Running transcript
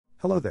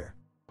Hello there.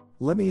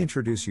 Let me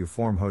introduce you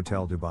Form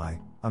Hotel Dubai,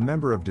 a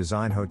member of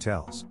Design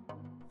Hotels.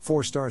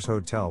 4 stars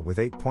hotel with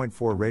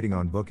 8.4 rating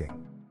on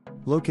Booking.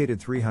 Located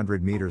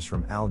 300 meters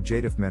from Al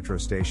Jadif Metro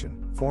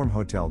Station, Form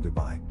Hotel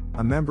Dubai,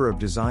 a member of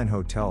Design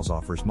Hotels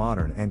offers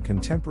modern and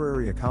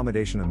contemporary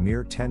accommodation a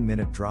mere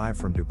 10-minute drive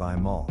from Dubai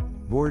Mall,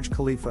 Burj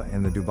Khalifa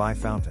and the Dubai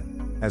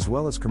Fountain, as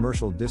well as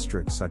commercial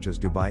districts such as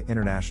Dubai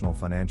International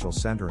Financial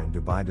Center and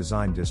Dubai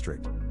Design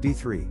District,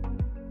 D3.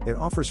 It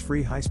offers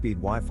free high-speed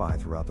Wi-Fi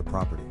throughout the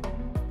property.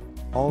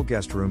 All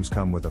guest rooms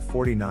come with a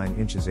 49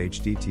 inches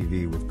HD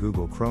TV with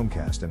Google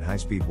Chromecast and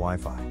high-speed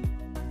Wi-Fi.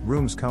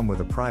 Rooms come with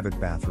a private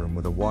bathroom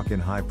with a walk-in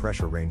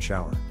high-pressure rain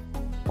shower.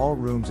 All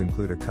rooms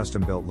include a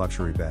custom-built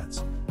luxury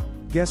beds.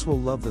 Guests will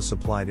love the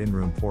supplied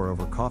in-room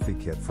pour-over coffee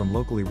kit from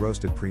locally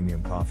roasted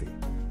premium coffee.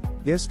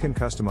 Guests can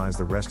customize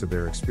the rest of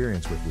their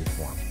experience with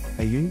WeForm,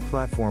 a unique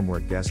platform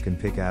where guests can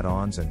pick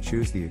add-ons and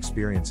choose the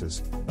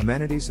experiences,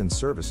 amenities and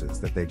services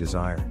that they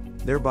desire,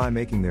 thereby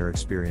making their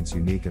experience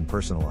unique and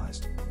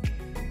personalized.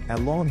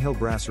 At Long Hill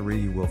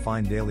Brasserie you will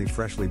find daily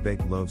freshly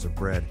baked loaves of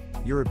bread,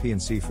 European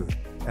seafood,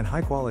 and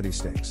high-quality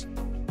steaks.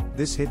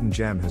 This hidden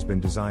gem has been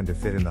designed to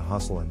fit in the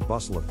hustle and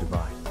bustle of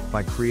Dubai,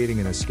 by creating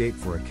an escape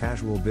for a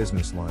casual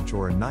business lunch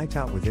or a night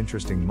out with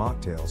interesting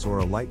mocktails or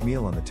a light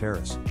meal on the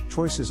terrace.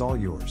 Choice is all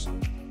yours.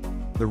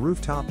 The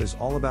rooftop is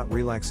all about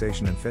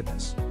relaxation and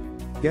fitness.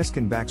 Guests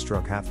can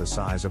backstroke half the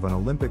size of an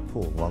Olympic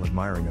pool while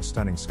admiring a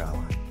stunning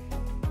skyline.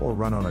 Or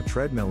run on a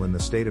treadmill in the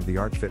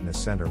state-of-the-art fitness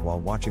center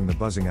while watching the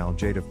buzzing Al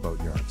Jadif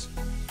boatyards.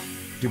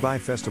 Dubai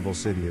Festival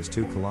City is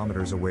 2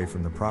 kilometers away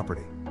from the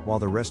property, while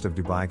the rest of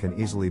Dubai can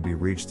easily be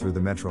reached through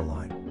the metro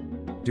line.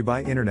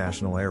 Dubai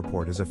International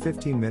Airport is a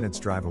 15 minutes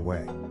drive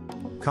away.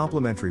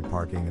 Complimentary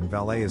parking and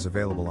valet is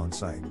available on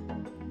site.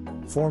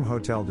 Form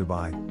Hotel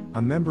Dubai,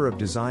 a member of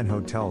Design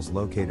Hotels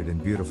located in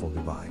beautiful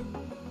Dubai.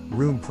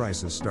 Room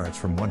prices starts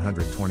from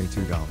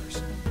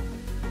 $122.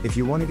 If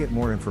you want to get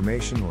more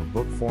information or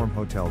book Form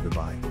Hotel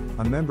Dubai,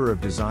 a member of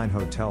Design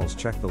Hotels,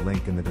 check the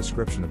link in the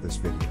description of this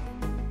video.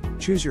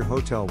 Choose your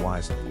hotel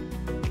wisely.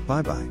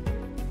 Bye bye.